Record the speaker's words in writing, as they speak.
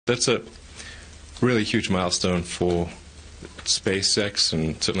That's a really huge milestone for SpaceX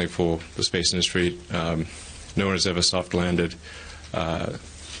and certainly for the space industry. No one has ever soft landed a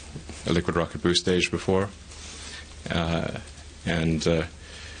liquid rocket boost stage before. And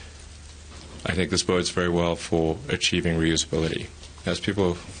I think this bodes very well for achieving reusability. As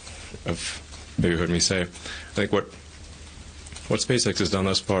people have maybe heard me say, I think what SpaceX has done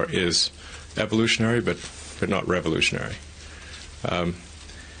thus far is evolutionary, but not revolutionary.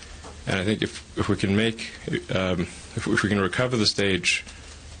 And I think if we can if we can recover the stage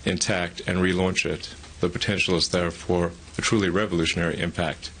intact and relaunch it, the potential is there for a truly revolutionary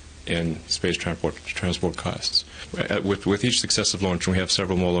impact in space transport costs. With each successive launch, and we have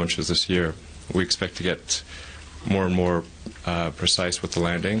several more launches this year, we expect to get more and more precise with the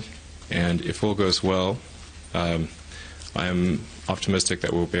landing. And if all goes well, I am optimistic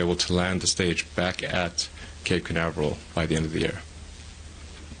that we'll be able to land the stage back at Cape Canaveral by the end of the year.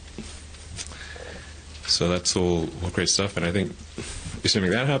 So that's all great stuff, and I think,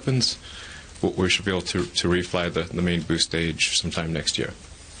 assuming that happens, we should be able to refly the main boost stage sometime next year.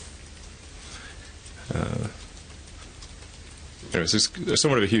 Anyways, it's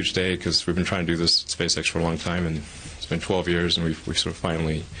somewhat of a huge day because we've been trying to do this at SpaceX for a long time, and it's been 12 years, and we sort of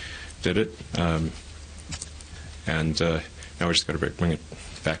finally did it. And now we just got to bring it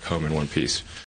back home in one piece.